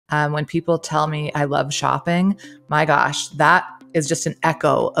When people tell me I love shopping, my gosh, that is just an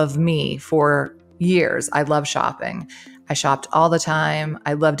echo of me for years. I love shopping. I shopped all the time.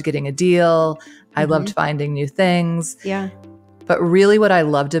 I loved getting a deal. I loved finding new things. Yeah. But really what I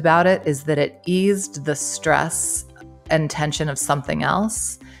loved about it is that it eased the stress and tension of something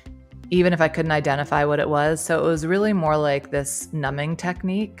else, even if I couldn't identify what it was. So it was really more like this numbing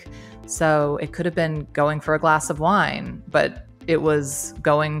technique. So it could have been going for a glass of wine, but it was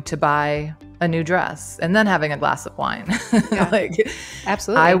going to buy a new dress and then having a glass of wine. Yeah,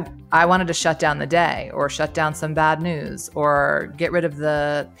 absolutely. I wanted to shut down the day or shut down some bad news or get rid of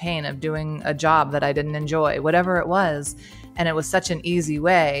the pain of doing a job that I didn't enjoy, whatever it was. And it was such an easy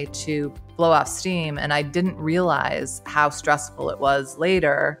way to blow off steam. And I didn't realize how stressful it was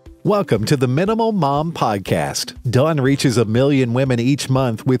later. Welcome to the Minimal Mom Podcast. Dawn reaches 1 million women each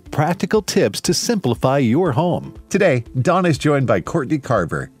month with practical tips to simplify your home. Today, Dawn is joined by Courtney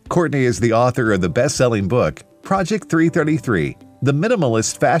Carver. Courtney is the author of the best-selling book, Project 333, the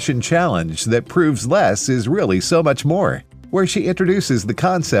minimalist fashion challenge that proves less is really so much more, where she introduces the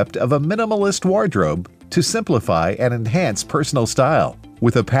concept of a minimalist wardrobe to simplify and enhance personal style.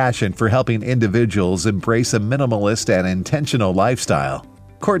 With a passion for helping individuals embrace a minimalist and intentional lifestyle,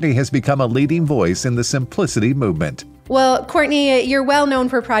 Courtney has become a leading voice in the simplicity movement. Well, Courtney, you're well known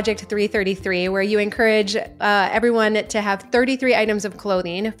for Project 333, where you encourage everyone to have 33 items of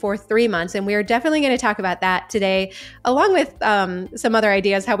clothing for 3 months. And we are definitely going to talk about that today, along with some other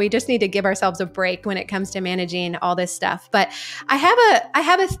ideas, how we just need to give ourselves a break when it comes to managing all this stuff. But I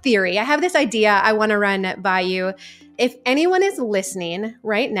have a theory. I have this idea I want to run by you. If anyone is listening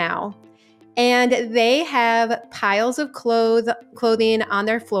right now, and they have piles of clothing on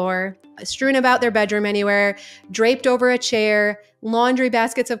their floor, strewn about their bedroom anywhere, draped over a chair, laundry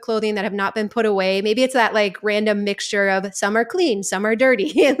baskets of clothing that have not been put away. Maybe it's that like random mixture of some are clean, some are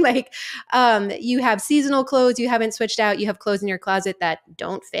dirty. And you have seasonal clothes you haven't switched out. You have clothes in your closet that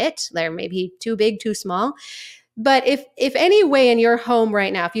don't fit. They're maybe too big, too small. But if any way in your home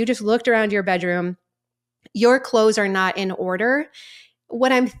right now, if you just looked around your bedroom, your clothes are not in order,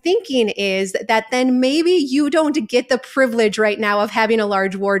 what I'm thinking is that then maybe you don't get the privilege right now of having a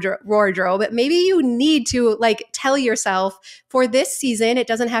large wardrobe. Maybe you need to tell yourself, for this season, it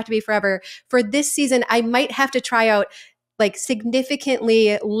doesn't have to be forever. For this season, I might have to try out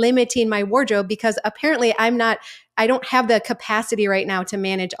significantly limiting my wardrobe because apparently I don't have the capacity right now to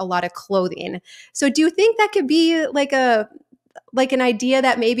manage a lot of clothing. So do you think that could be an idea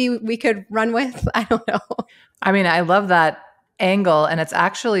that maybe we could run with? I don't know. I mean, I love that angle, and it's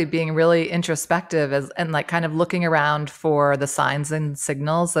actually being really introspective and kind of looking around for the signs and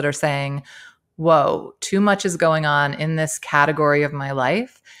signals that are saying, whoa, too much is going on in this category of my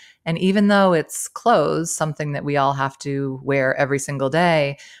life. And even though it's clothes, something that we all have to wear every single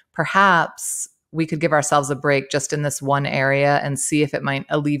day, perhaps we could give ourselves a break just in this one area and see if it might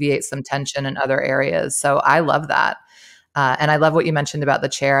alleviate some tension in other areas. So I love that. And I love what you mentioned about the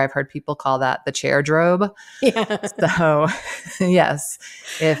chair. I've heard people call that the chair drobe. Yeah. So yes,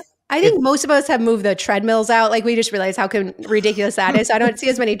 I think most of us have moved the treadmills out. We just realized how ridiculous that is. So I don't see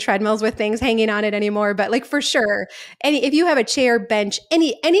as many treadmills with things hanging on it anymore. But for sure, if you have a chair, bench,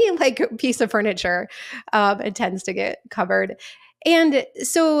 any piece of furniture, it tends to get covered. And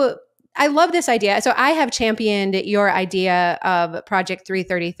so I love this idea. So I have championed your idea of Project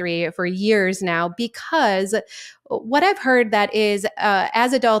 333 for years now, because what I've heard that is,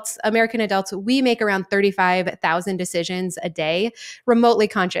 as adults, American adults, we make around 35,000 decisions a day, remotely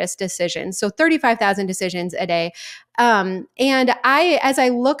conscious decisions. So 35,000 decisions a day. And as I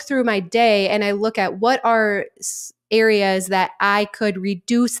look through my day and I look at what are areas that I could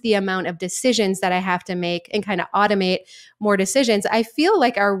reduce the amount of decisions that I have to make and kind of automate more decisions, I feel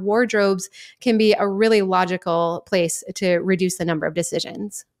like our wardrobes can be a really logical place to reduce the number of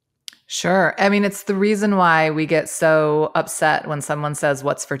decisions. Sure. I mean, it's the reason why we get so upset when someone says,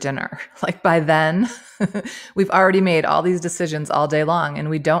 "What's for dinner?" By then, we've already made all these decisions all day long, and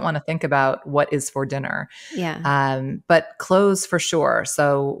we don't want to think about what is for dinner. Yeah. But clothes for sure.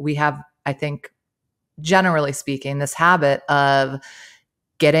 So we have, I think, generally speaking, this habit of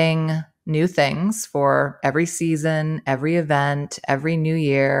getting new things for every season, every event, every new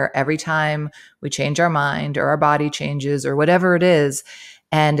year, every time we change our mind or our body changes or whatever it is.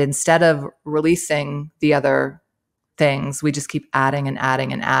 And instead of releasing the other things, we just keep adding and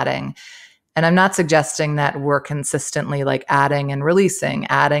adding and adding. And I'm not suggesting that we're consistently adding and releasing.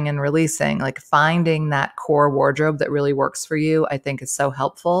 Finding that core wardrobe that really works for you, I think is so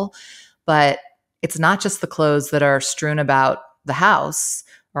helpful. But it's not just the clothes that are strewn about the house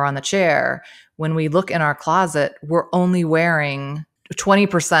or on the chair. When we look in our closet, we're only wearing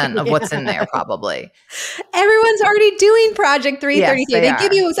 20% of what's in there probably. Everyone's already doing Project 333. Yes, they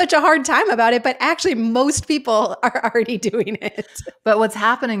give you such a hard time about it, but actually most people are already doing it. But what's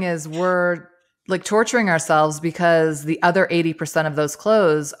happening is we're like torturing ourselves because the other 80% of those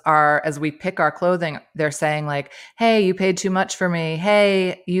clothes are, as we pick our clothing, they're saying like, hey, you paid too much for me.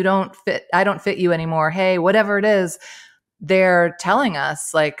 Hey, you don't fit. I don't fit you anymore. Hey, whatever it is, they're telling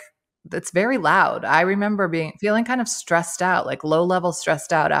us like, it's very loud. I remember feeling kind of stressed out, like low level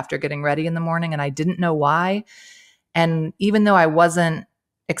stressed out after getting ready in the morning. And I didn't know why. And even though I wasn't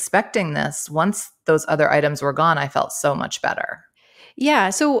expecting this, once those other items were gone, I felt so much better.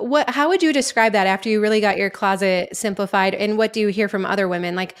 Yeah. So how would you describe that after you really got your closet simplified? And what do you hear from other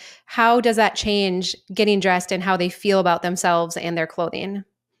women? Like, how does that change getting dressed and how they feel about themselves and their clothing?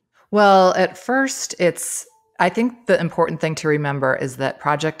 Well, at first, I think the important thing to remember is that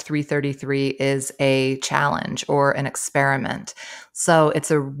Project 333 is a challenge or an experiment. So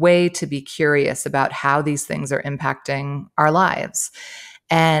it's a way to be curious about how these things are impacting our lives.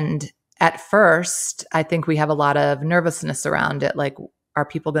 And at first, I think we have a lot of nervousness around it. Like, are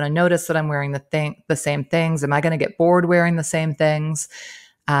people going to notice that I'm wearing the same things? Am I going to get bored wearing the same things?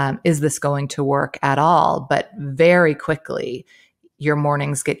 Is this going to work at all? But very quickly, your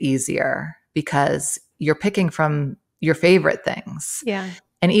mornings get easier because you're picking from your favorite things. Yeah.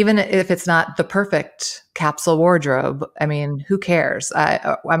 And even if it's not the perfect capsule wardrobe, I mean, who cares?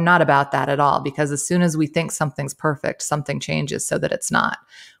 I'm not about that at all, because as soon as we think something's perfect, something changes so that it's not.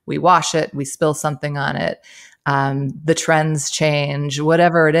 We wash it, we spill something on it, the trends change,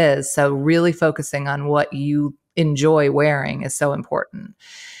 whatever it is. So really focusing on what you enjoy wearing is so important.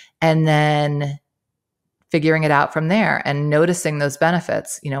 And then figuring it out from there and noticing those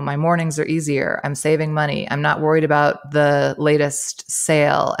benefits. My mornings are easier. I'm saving money. I'm not worried about the latest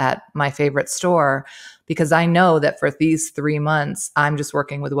sale at my favorite store because I know that for these 3 months, I'm just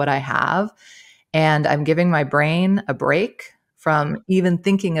working with what I have. And I'm giving my brain a break from even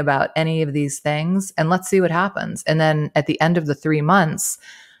thinking about any of these things. And let's see what happens. And then at the end of the 3 months,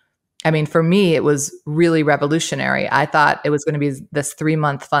 I mean, for me, it was really revolutionary. I thought it was going to be this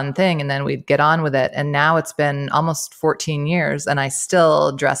 3-month fun thing and then we'd get on with it. And now it's been almost 14 years and I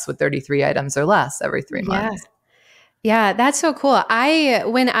still dress with 33 items or less every 3 months. Yeah, that's so cool.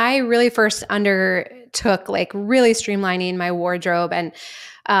 When I really first undertook like really streamlining my wardrobe and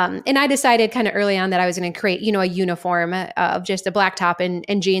I decided kind of early on that I was going to create, a uniform of just a black top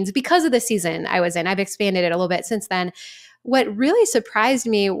and jeans because of the season I was in. I've expanded it a little bit since then. What really surprised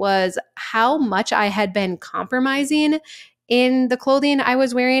me was how much I had been compromising in the clothing I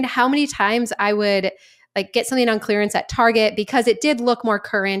was wearing, how many times I would like get something on clearance at Target because it did look more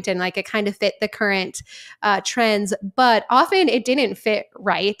current and like it kind of fit the current trends, but often it didn't fit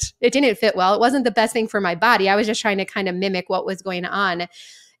right. It didn't fit well. It wasn't the best thing for my body. I was just trying to kind of mimic what was going on.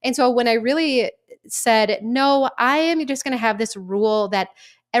 And so when I really said, no, I am just going to have this rule that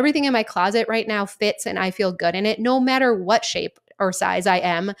everything in my closet right now fits and I feel good in it, no matter what shape or size I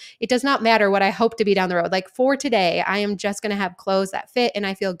am. It does not matter what I hope to be down the road. Like for today, I am just going to have clothes that fit and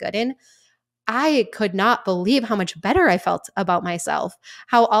I feel good in. I could not believe how much better I felt about myself,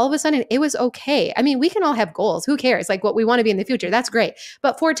 how all of a sudden it was okay. I mean, we can all have goals. Who cares? Like what we want to be in the future. That's great.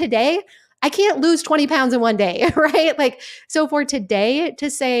 But for today, I can't lose 20 pounds in one day, right? Like, so for today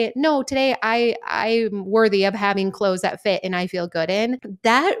to say, no, today I'm worthy of having clothes that fit and I feel good in,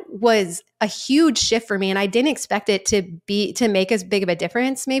 that was a huge shift for me. And I didn't expect it to make as big of a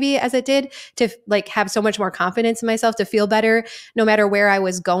difference maybe as it did, to like have so much more confidence in myself, to feel better no matter where I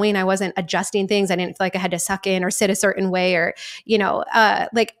was going. I wasn't adjusting things. I didn't feel like I had to suck in or sit a certain way or,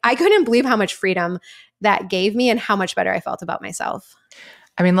 like I couldn't believe how much freedom that gave me and how much better I felt about myself.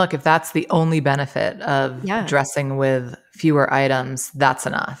 I mean, look, if that's the only benefit of dressing with fewer items, that's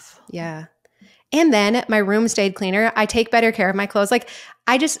enough. Yeah. And then my room stayed cleaner. I take better care of my clothes. Like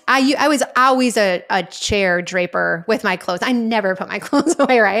I was always a chair draper with my clothes. I never put my clothes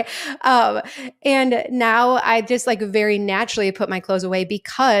away, right? And now I just like very naturally put my clothes away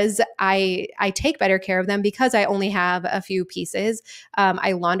because I take better care of them because I only have a few pieces.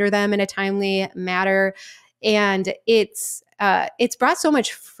 I launder them in a timely manner. And it's brought so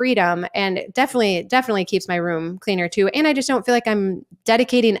much freedom and definitely keeps my room cleaner too. And I just don't feel like I'm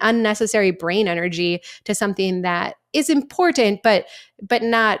dedicating unnecessary brain energy to something that is important, but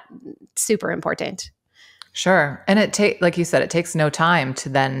not super important. Sure. And like you said, it takes no time to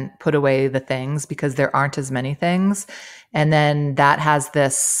then put away the things because there aren't as many things. And then that has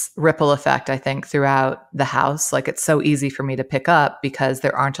this ripple effect, I think, throughout the house. Like it's so easy for me to pick up because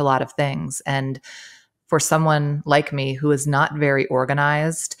there aren't a lot of things. And for someone like me who is not very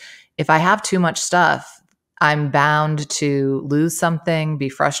organized, if I have too much stuff, I'm bound to lose something, be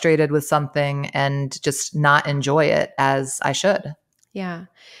frustrated with something, and just not enjoy it as I should. Yeah.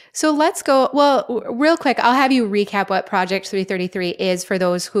 So let's go. Well, real quick, I'll have you recap what Project 333 is for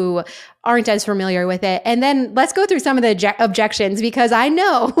those who aren't as familiar with it. And then let's go through some of the objections, because I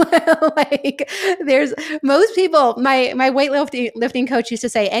know like there's most people, my weightlifting coach used to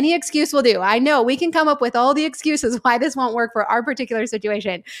say, any excuse will do. I know we can come up with all the excuses why this won't work for our particular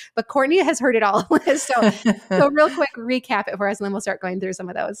situation, but Courtney has heard it all. So real quick, recap it for us, and then we'll start going through some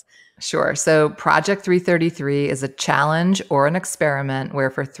of those. Sure. So Project 333 is a challenge or an experiment where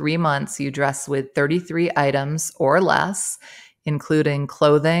for 3 months you dress with 33 items or less, including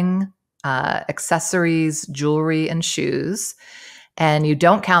clothing, accessories, jewelry, and shoes. And you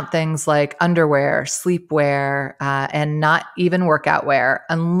don't count things like underwear, sleepwear, and not even workout wear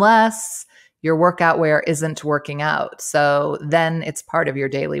unless your workout wear isn't working out. So then it's part of your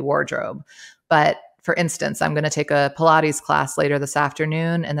daily wardrobe. But for instance, I'm going to take a Pilates class later this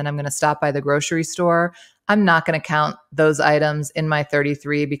afternoon, and then I'm going to stop by the grocery store. I'm not going to count those items in my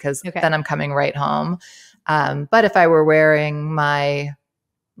 33 because then I'm coming right home. But if I were wearing my,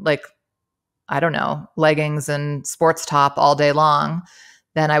 I don't know, leggings and sports top all day long,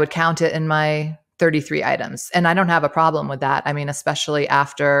 then I would count it in my 33 items. And I don't have a problem with that. I mean, especially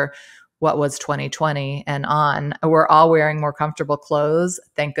after what was 2020 and on, we're all wearing more comfortable clothes,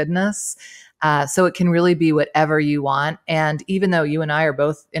 thank goodness. So it can really be whatever you want. And even though you and I are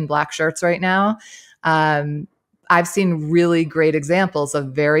both in black shirts right now, I've seen really great examples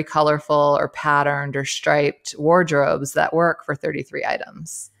of very colorful or patterned or striped wardrobes that work for 33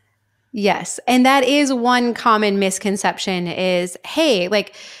 items. Yes. And that is one common misconception is, hey,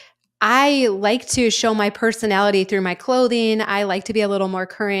 like, I like to show my personality through my clothing. I like to be a little more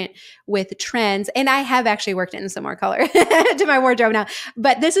current with trends. And I have actually worked in some more color to my wardrobe now.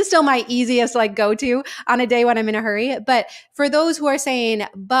 But this is still my easiest go-to on a day when I'm in a hurry. But for those who are saying,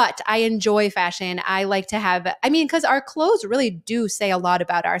 but I enjoy fashion, I like to have, because our clothes really do say a lot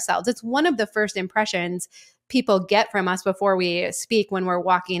about ourselves. It's one of the first impressions people get from us before we speak when we're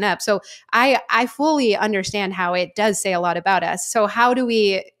walking up. So I fully understand how it does say a lot about us. So how do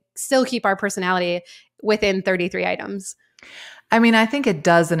we still keep our personality within 33 items? I think it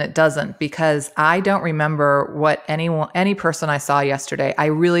does and it doesn't, because I don't remember what any person I saw yesterday, I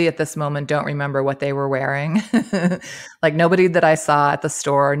really at this moment don't remember what they were wearing. Like nobody that I saw at the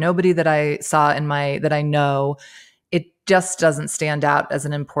store, nobody that I saw that I know, it just doesn't stand out as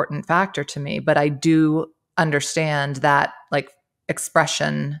an important factor to me. But I do understand that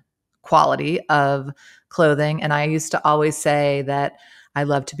expression quality of clothing. And I used to always say that I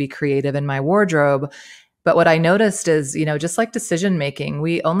love to be creative in my wardrobe. But what I noticed is, just like decision making,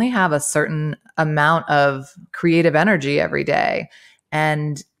 we only have a certain amount of creative energy every day.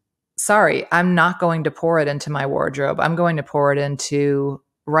 And sorry, I'm not going to pour it into my wardrobe. I'm going to pour it into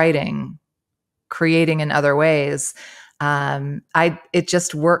writing, creating in other ways. It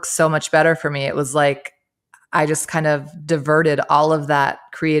just works so much better for me. It was like I just kind of diverted all of that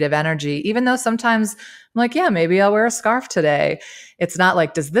creative energy, even though sometimes I'm like, yeah, maybe I'll wear a scarf today. It's not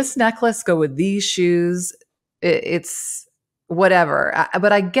like, does this necklace go with these shoes? It's whatever.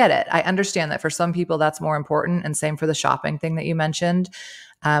 But I get it. I understand that for some people that's more important. And same for the shopping thing that you mentioned.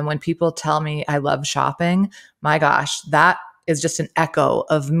 When people tell me I love shopping, my gosh, that is just an echo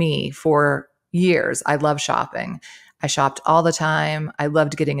of me for years. I love shopping. I shopped all the time. I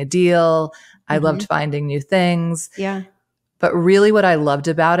loved getting a deal. I loved finding new things. Yeah. But really what I loved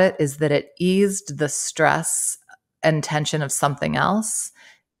about it is that it eased the stress and tension of something else,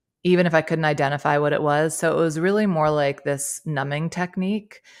 even if I couldn't identify what it was. So it was really more like this numbing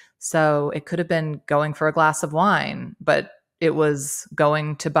technique. So it could have been going for a glass of wine, but it was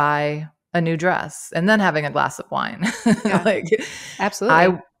going to buy a new dress and then having a glass of wine. Yeah,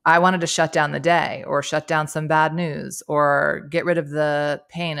 absolutely. I wanted to shut down the day or shut down some bad news or get rid of the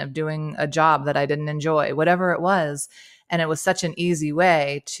pain of doing a job that I didn't enjoy, whatever it was. And it was such an easy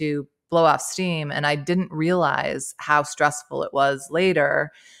way to blow off steam. And I didn't realize how stressful it was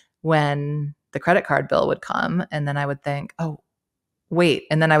later when the credit card bill would come. And then I would think, oh, wait.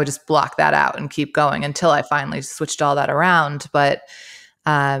 And then I would just block that out and keep going until I finally switched all that around. But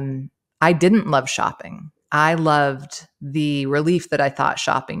I didn't love shopping. I loved the relief that I thought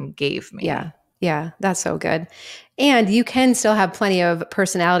shopping gave me. Yeah. Yeah. That's so good. And you can still have plenty of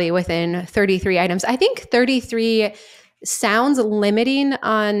personality within 33 items. I think 33 sounds limiting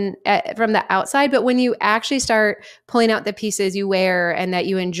from the outside, but when you actually start pulling out the pieces you wear and that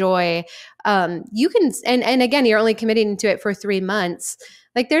you enjoy, you can, and again, you're only committing to it for 3 months.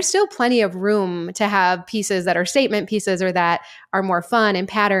 Like there's still plenty of room to have pieces that are statement pieces or that are more fun and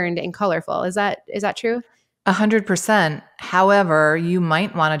patterned and colorful. Is that true? 100%. However, you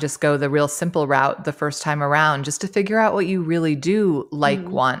might want to just go the real simple route the first time around just to figure out what you really do like, Mm,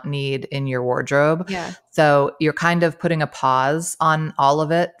 want, need in your wardrobe. yeah. So you're kind of putting a pause on all of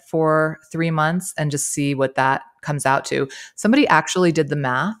it for 3 months and just see what that comes out to. Somebody actually did the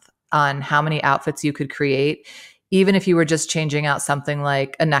math on how many outfits you could create, even if you were just changing out something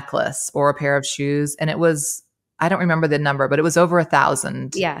like a necklace or a pair of shoes. And it was, I don't remember the number, but it was over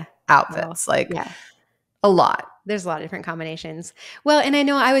 1,000 Yeah. Well, outfits. Like, yeah. a lot. There's a lot of different combinations. Well, and I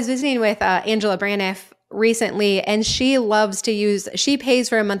know I was visiting with Angela Braniff recently, and she loves to use, she pays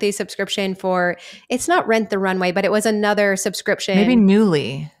for a monthly subscription for, it's not Rent the Runway, but it was another Maybe subscription.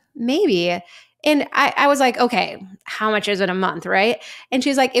 Newly. Maybe. And I was like, okay, how much is it a month, right? And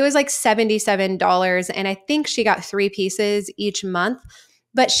she's like, it was like $77. And I think she got 3 pieces each month.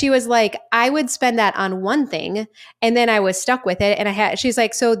 But she was like, I would spend that on one thing and then I was stuck with it. And she's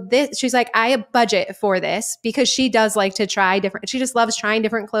like, she's like, I budget for this because she does like to try different, she just loves trying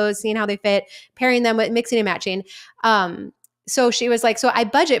different clothes, seeing how they fit, pairing them with mixing and matching. So she was like, so I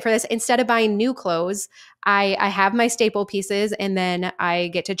budget for this instead of buying new clothes. I have my staple pieces and then I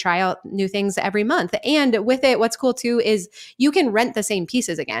get to try out new things every month. And with it, what's cool too is you can rent the same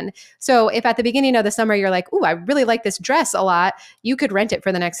pieces again. So if at the beginning of the summer you're like, "Ooh, I really like this dress a lot," you could rent it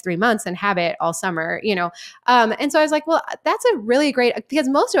for the next 3 months and have it all summer, you know? And so I was like, well, that's a really great, because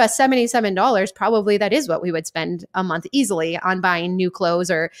most of us, $77, probably that is what we would spend a month easily on buying new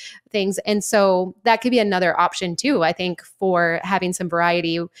clothes or things. And so that could be another option too, I think, for having some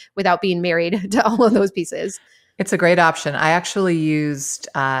variety without being married to all of those pieces. It's a great option. I actually used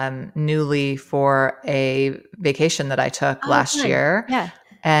Newly for a vacation that I took Oh, last fun. year. Yeah.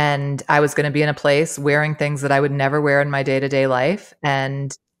 And I was going to be in a place wearing things that I would never wear in my day-to-day life.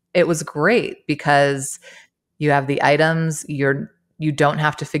 And it was great because you have the items, you don't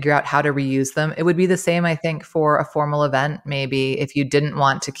have to figure out how to reuse them. It would be the same, I think, for a formal event, maybe if you didn't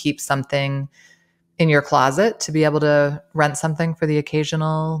want to keep something in your closet to be able to rent something for the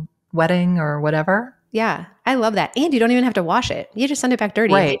occasional wedding or whatever. Yeah. I love that. And you don't even have to wash it. You just send it back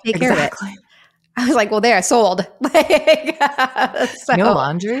dirty and they Right, take care of it. exactly. I was like, well, there, sold. Like, No so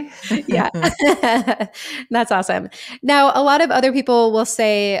laundry? yeah, that's awesome. Now, a lot of other people will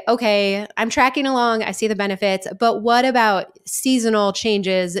say, okay, I'm tracking along, I see the benefits, but what about seasonal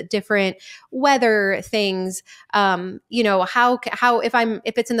changes, different weather things? If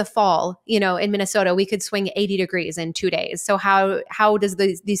it's in the fall, in Minnesota, we could swing 80 degrees in 2 days. So how does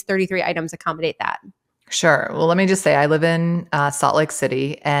these 33 items accommodate that? Sure. Well, let me just say I live in Salt Lake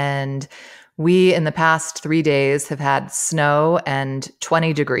City, and we, in the past 3 days, have had snow and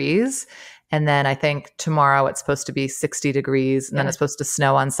 20 degrees. And then I think tomorrow it's supposed to be 60 degrees, and then Yeah. it's supposed to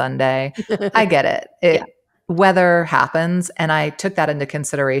snow on Sunday. I get it. Yeah. Weather happens. And I took that into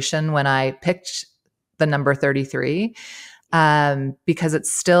consideration when I picked the number 33, because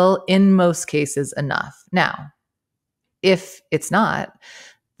it's still, in most cases, enough. Now, if it's not,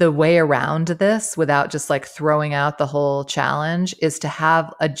 the way around this without just like throwing out the whole challenge is to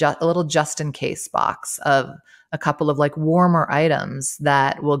have a little just in case box of a couple of like warmer items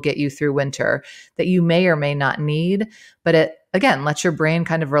that will get you through winter that you may or may not need. But it, again, lets your brain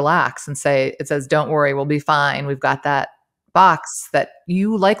kind of relax and say, it says, don't worry, we'll be fine. We've got that box that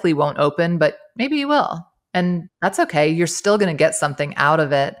you likely won't open, but maybe you will. And that's okay. You're still going to get something out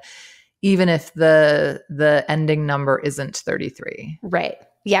of it, even if the ending number isn't 33. Right.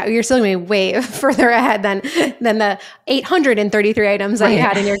 Yeah, you're still going to be way further ahead than the 833 items that you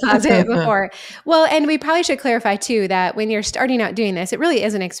had in your closet before. Well, and we probably should clarify too that when you're starting out doing this, it really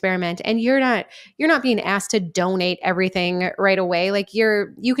is an experiment, and you're not being asked to donate everything right away. Like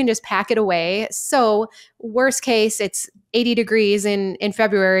you can just pack it away. So worst case, it's 80 degrees in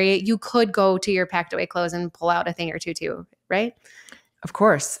February. You could go to your packed away clothes and pull out a thing or two too, right? Of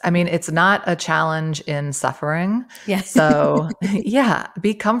course. I mean, it's not a challenge in suffering. Yeah. So, yeah,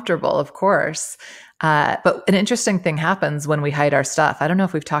 be comfortable, of course. But an interesting thing happens when we hide our stuff. I don't know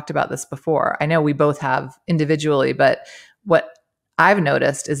if we've talked about this before. I know we both have individually, but what I've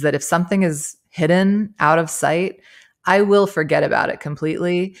noticed is that if something is hidden out of sight, I will forget about it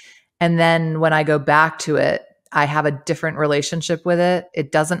completely. And then when I go back to it, I have a different relationship with it.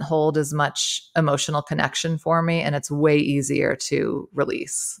 It doesn't hold as much emotional connection for me, and it's way easier to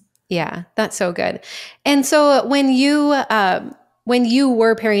release. Yeah, that's so good. And so when you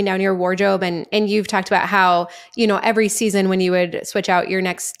were paring down your wardrobe, and you've talked about how, every season when you would switch out your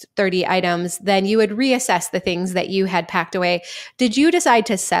next 30 items, then you would reassess the things that you had packed away. Did you decide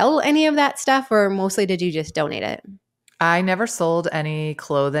to sell any of that stuff, or mostly did you just donate it? I never sold any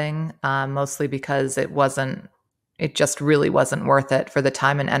clothing, mostly because it wasn't it just really wasn't worth it for the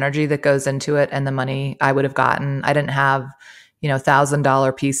time and energy that goes into it and the money I would have gotten. I didn't have,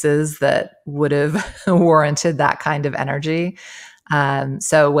 $1,000 pieces that would have warranted that kind of energy.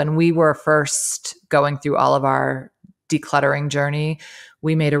 So when we were first going through all of our decluttering journey,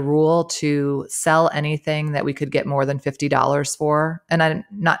 we made a rule to sell anything that we could get more than $50 for. And I'm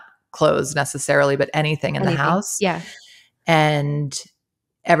not clothes necessarily, but anything in the house. Yeah. And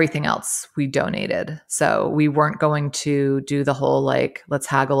everything else we donated. So we weren't going to do the whole let's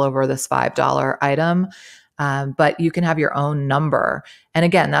haggle over this $5 item. But you can have your own number. And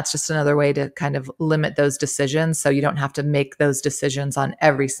again, that's just another way to kind of limit those decisions. So you don't have to make those decisions on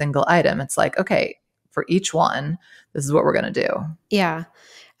every single item. It's okay, for each one, this is what we're going to do. Yeah.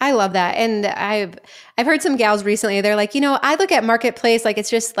 I love that. And I've heard some gals recently, they're like, I look at Marketplace,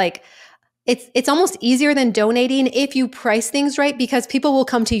 it's just it's almost easier than donating if you price things right, because people will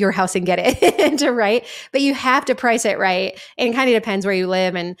come to your house and get it, right? But you have to price it right. And it kind of depends where you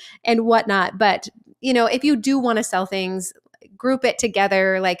live and whatnot. But, if you do want to sell things, group it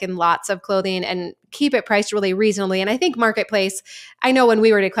together in lots of clothing and keep it priced really reasonably. And I think Marketplace, I know when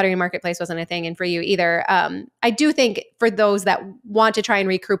we were decluttering, Marketplace wasn't a thing, and for you either. I do think for those that want to try and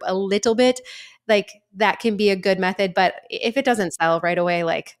recoup a little bit, that can be a good method. But if it doesn't sell right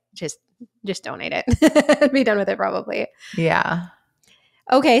away, just donate it. Be done with it probably. Yeah.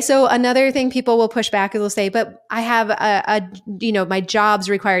 Okay. So another thing people will push back is they'll say, but I have my jobs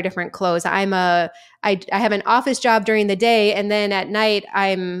require different clothes. I have an office job during the day, and then at night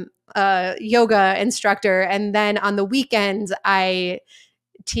I'm a yoga instructor. And then on the weekends I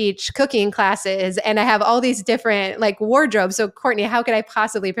teach cooking classes, and I have all these different wardrobes. So Courtney, how could I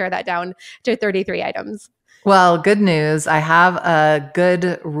possibly pare that down to 33 items? Well, good news. I have a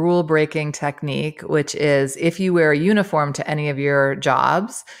good rule breaking technique, which is if you wear a uniform to any of your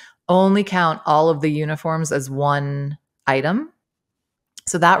jobs, only count all of the uniforms as one item.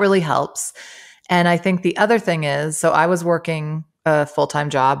 So that really helps. And I think the other thing is, so I was working a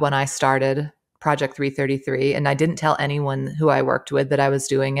full-time job when I started Project 333, and I didn't tell anyone who I worked with that I was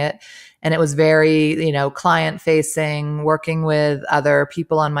doing it. And it was very, client facing, working with other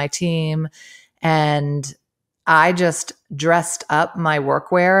people on my team. And I just dressed up my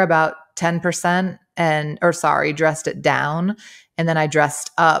workwear about 10% dressed it down. And then I dressed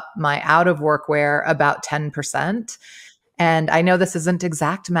up my out of workwear about 10%. And I know this isn't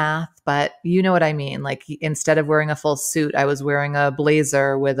exact math, but you know what I mean? Instead of wearing a full suit, I was wearing a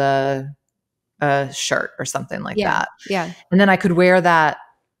blazer with a shirt or something like that. Yeah. And then I could wear that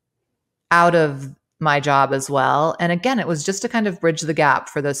out of my job as well. And again, it was just to kind of bridge the gap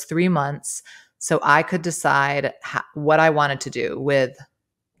for those 3 months, so I could decide what I wanted to do with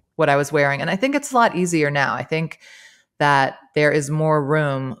what I was wearing. And I think it's a lot easier now. I think that there is more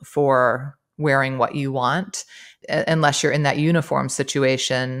room for wearing what you want, unless you're in that uniform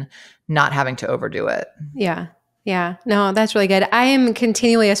situation, not having to overdo it. Yeah. Yeah. No, that's really good. I am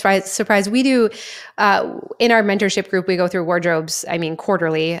continually surprised. We do, in our mentorship group, we go through wardrobes,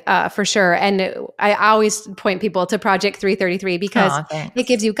 quarterly, for sure. And I always point people to Project 333 because it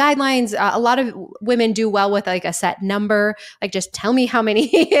gives you guidelines. A lot of women do well with a set number, just tell me how many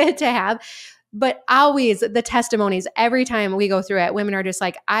to have. But always the testimonies, every time we go through it, women are just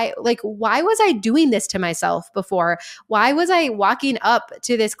why was I doing this to myself before? Why was I walking up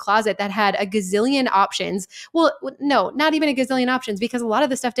to this closet that had a gazillion options? Well, no, not even a gazillion options, because a lot of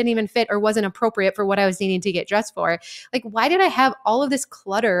the stuff didn't even fit or wasn't appropriate for what I was needing to get dressed for. Why did I have all of this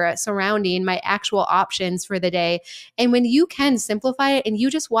clutter surrounding my actual options for the day? And when you can simplify it and you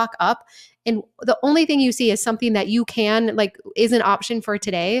just walk up and the only thing you see is something that you can, is an option for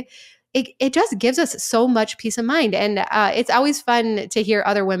today, it just gives us so much peace of mind. And it's always fun to hear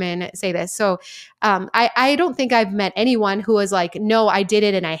other women say this. So I don't think I've met anyone who was no, I did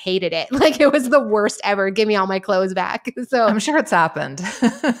it and I hated it. It was the worst ever. Give me all my clothes back. So I'm sure it's happened.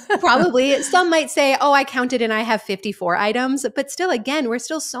 Probably. Some might say, oh, I counted and I have 54 items. But still, again, we're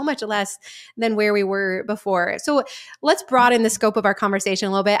still so much less than where we were before. So let's broaden the scope of our conversation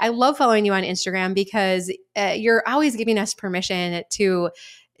a little bit. I love following you on Instagram because you're always giving us permission to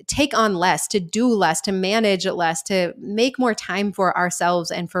take on less, to do less, to manage less, to make more time for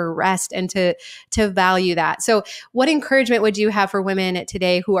ourselves and for rest and to value that. So what encouragement would you have for women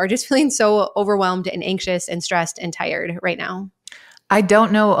today who are just feeling so overwhelmed and anxious and stressed and tired right now? I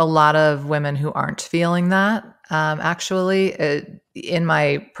don't know a lot of women who aren't feeling that, actually, in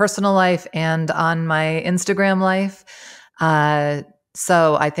my personal life and on my Instagram life.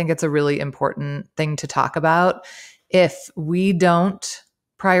 So I think it's a really important thing to talk about. If we don't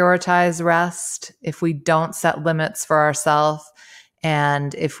prioritize rest, if we don't set limits for ourselves,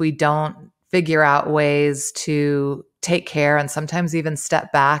 and if we don't figure out ways to take care and sometimes even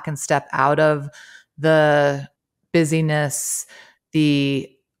step back and step out of the busyness, the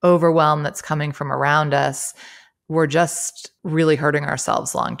overwhelm that's coming from around us, we're just really hurting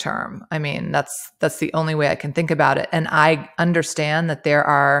ourselves long term. I mean, that's the only way I can think about it. And I understand that there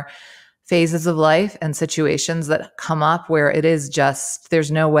are phases of life and situations that come up where it is just,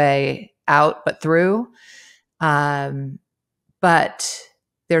 there's no way out but through. But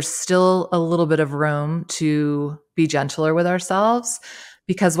there's still a little bit of room to be gentler with ourselves,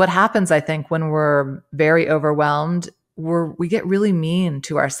 because what happens, I think, when we're very overwhelmed, we get really mean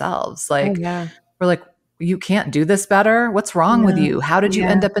to ourselves. Like, we're like, you can't do this better. What's wrong with you? How did you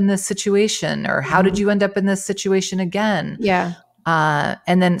end up in this situation? Or how did you end up in this situation again? Yeah.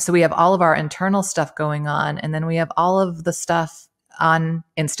 And then, so we have all of our internal stuff going on. And then we have all of the stuff on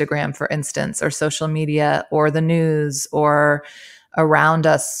Instagram, for instance, or social media, or the news, or around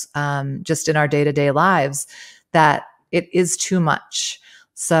us, just in our day-to-day lives, that it is too much.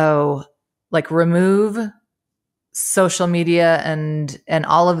 So like, remove social media and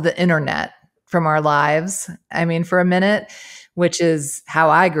all of the internet from our lives. I mean, for a minute, which is how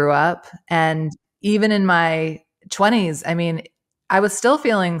I grew up. And even in my 20s, I mean, I was still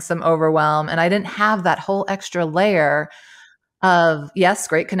feeling some overwhelm, and I didn't have that whole extra layer of, yes,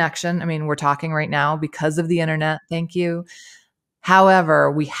 great connection. I mean, we're talking right now because of the internet. Thank you. However,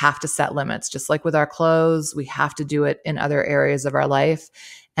 we have to set limits, just like with our clothes. We have to do it in other areas of our life.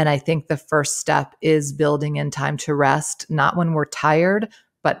 And I think the first step is building in time to rest, not when we're tired,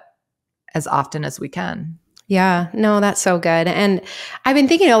 but as often as we can. Yeah, no, that's so good. And I've been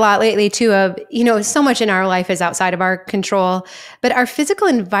thinking a lot lately too of, so much in our life is outside of our control, but our physical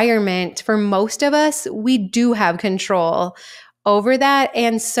environment, for most of us, we do have control over that.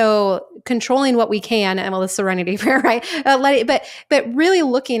 And so controlling what we can, and the serenity prayer, right? But really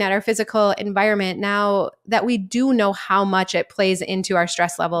looking at our physical environment now that we do know how much it plays into our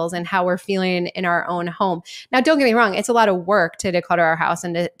stress levels and how we're feeling in our own home. Now, don't get me wrong, it's a lot of work to declutter our house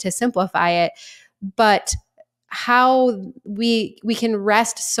and to simplify it, but how we can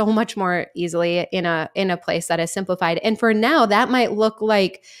rest so much more easily in a place that is simplified. And for now, that might look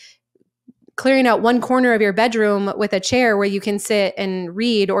like clearing out one corner of your bedroom with a chair where you can sit and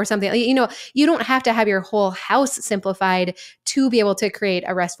read or something. You don't have to have your whole house simplified to be able to create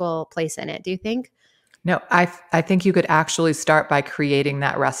a restful place in it. Do you think? No, I think you could actually start by creating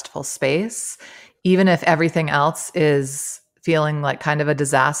that restful space. Even if everything else is feeling like kind of a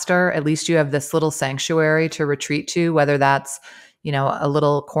disaster, at least you have this little sanctuary to retreat to, whether that's, a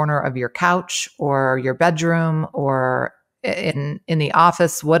little corner of your couch or your bedroom or in the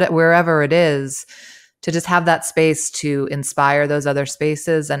office, wherever it is, to just have that space to inspire those other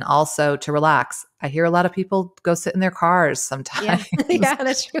spaces and also to relax. I hear a lot of people go sit in their cars sometimes. Yeah,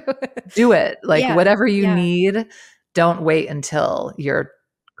 that's true. Do it. Whatever you need, don't wait until you're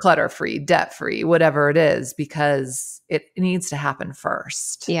clutter-free, debt-free, whatever it is, because it needs to happen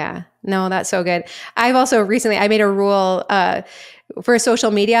first. Yeah, no, that's so good. I've also recently, I made a rule for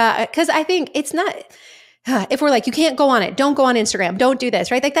social media, because I think it's not, if we're like, you can't go on it, don't go on Instagram, don't do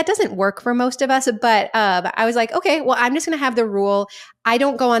this, right? Like, that doesn't work for most of us. But I was like, okay, well, I'm just going to have the rule, I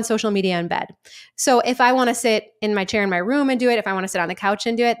don't go on social media in bed. So if I want to sit in my chair in my room and do it, if I want to sit on the couch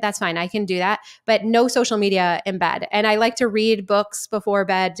and do it, that's fine. I can do that, but no social media in bed. And I like to read books before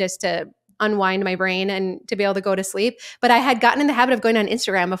bed just to unwind my brain and to be able to go to sleep. But I had gotten in the habit of going on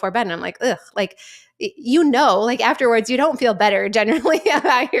Instagram before bed, and I'm like, ugh, like, afterwards you don't feel better generally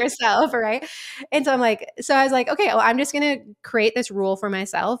about yourself, right? And so I was like, okay, well, I'm just going to create this rule for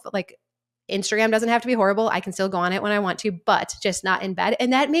myself. Like, Instagram doesn't have to be horrible. I can still go on it when I want to, but just not in bed.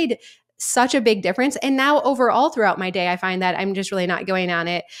 And that made such a big difference. And now overall throughout my day, I find that I'm just really not going on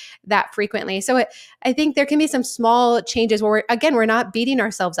it that frequently. So I think there can be some small changes where we're not beating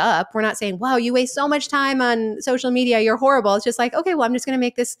ourselves up. We're not saying, wow, you waste so much time on social media, you're horrible. It's just like, okay, well, I'm just going to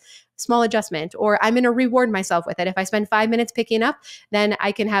make this small adjustment, or I'm going to reward myself with it. If I spend 5 minutes picking up, then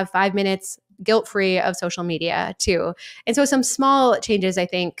I can have 5 minutes guilt-free of social media too. And so some small changes, I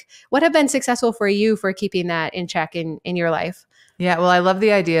think. What have been successful for you for keeping that in check in your life? Yeah, well, I love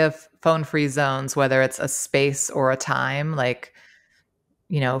the idea of phone-free zones, whether it's a space or a time, like,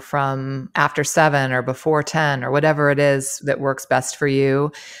 from after 7 or before 10 or whatever it is that works best for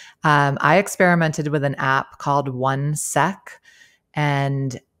you. I experimented with an app called 1Sec,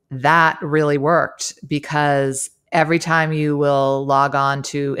 and that really worked, because every time you will log on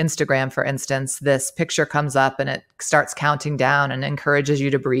to Instagram, for instance, this picture comes up and it starts counting down and encourages you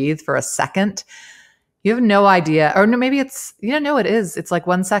to breathe for a second. You have no idea. Or no, maybe it's, you don't know it is. It's like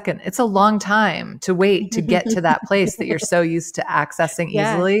 1 second. It's a long time to wait to get to that place that you're so used to accessing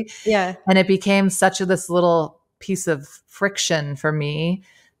Yeah. easily. Yeah. And it became this little piece of friction for me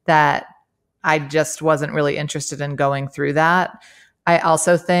that I just wasn't really interested in going through that. I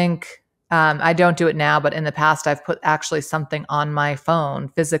also think I don't do it now, but in the past, I've put actually something on my phone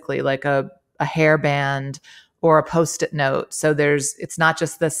physically, like a hairband or a Post-it note. So it's not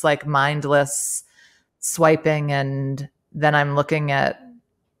just this like mindless swiping and then I'm looking at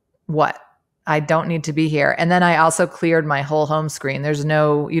what I don't need to be here. And then I also cleared my whole home screen.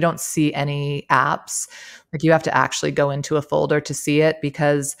 You don't see any apps. Like you have to actually go into a folder to see it,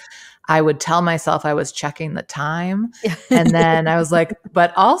 because I would tell myself I was checking the time. And then I was like,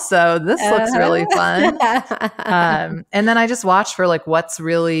 but also this looks really fun. And then I just watched for like what's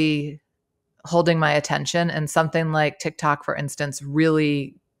really holding my attention. And something like TikTok, for instance,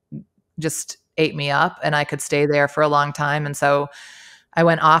 really just ate me up and I could stay there for a long time. And so I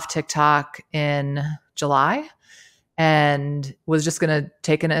went off TikTok in July and was just going to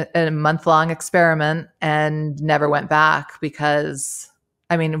take a month-long experiment and never went back because,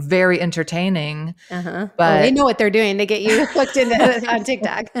 I mean, very entertaining. But But they know what they're doing to get you hooked into on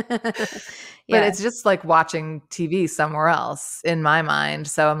TikTok. But it's just like watching TV somewhere else in my mind.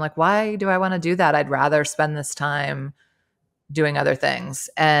 So I'm like, why do I want to do that? I'd rather spend this time doing other things.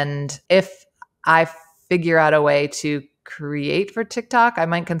 And if I figure out a way to create for TikTok, I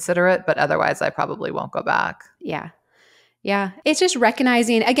might consider it, but otherwise I probably won't go back. Yeah. Yeah. It's just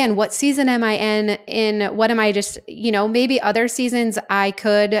recognizing, again, what season am I in what am I just, maybe other seasons I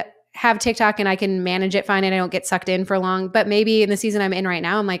could have TikTok and I can manage it fine and I don't get sucked in for long. But maybe in the season I'm in right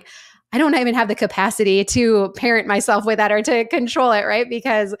now, I'm like, I don't even have the capacity to parent myself with that or to control it, right?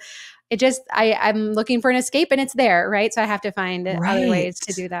 Because I'm looking for an escape and it's there, right? So I have to find other ways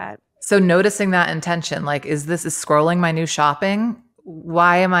to do that. So noticing that intention, like, is scrolling my new shopping?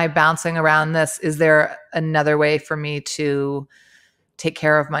 Why am I bouncing around this? Is there another way for me to take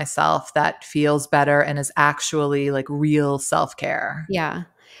care of myself that feels better and is actually like real self-care? Yeah.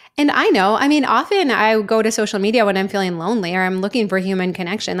 And I know, often I go to social media when I'm feeling lonely or I'm looking for human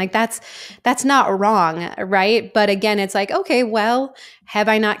connection. Like that's not wrong, right? But again, it's like, okay, well, have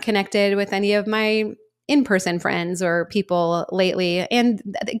I not connected with any of my in-person friends or people lately? And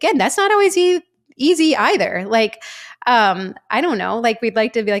again, that's not always easy either. Like, I don't know, like we'd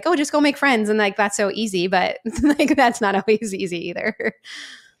like to be like, oh, just go make friends. And like, that's so easy, but like, that's not always easy either.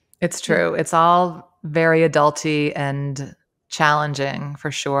 It's true. It's all very adulty and challenging for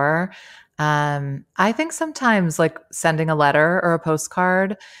sure. I think sometimes like sending a letter or a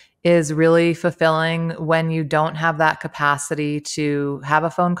postcard is really fulfilling when you don't have that capacity to have a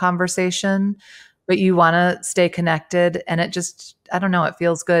phone conversation, but you want to stay connected. And it just, I don't know, it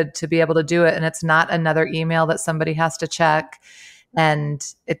feels good to be able to do it. And it's not another email that somebody has to check. And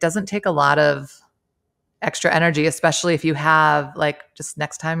it doesn't take a lot of extra energy, especially if you have like just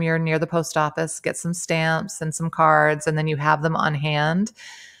next time you're near the post office, get some stamps and some cards, and then you have them on hand.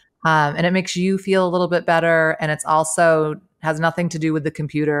 And it makes you feel a little bit better. And it's also has nothing to do with the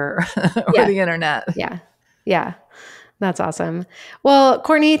computer or the internet. Yeah. Yeah. That's awesome. well,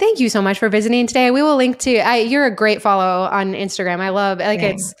 Courtney, thank you so much for visiting today. We will link to, you're a great follow on Instagram. I love, like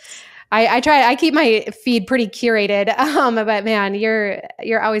Thanks. I keep my feed pretty curated. But man,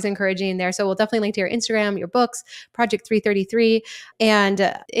 you're always encouraging there. So we'll definitely link to your Instagram, your books, Project 333.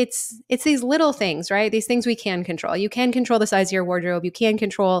 And it's these little things, right? These things we can control. You can control the size of your wardrobe. You can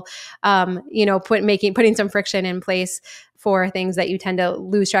control, putting some friction in place for things that you tend to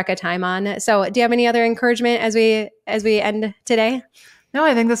lose track of time on. So do you have any other encouragement as we end today? No,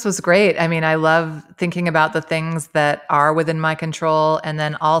 I think this was great. I mean, I love thinking about the things that are within my control. And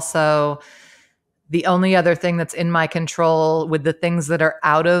then also the only other thing that's in my control with the things that are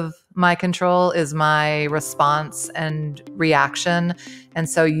out of my control is my response and reaction. And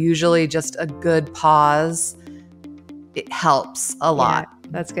so usually just a good pause, it helps a lot. Yeah,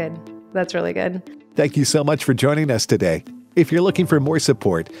 that's good. That's really good. Thank you so much for joining us today. If you're looking for more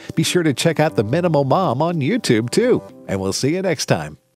support, be sure to check out The Minimal Mom on YouTube too. And we'll see you next time.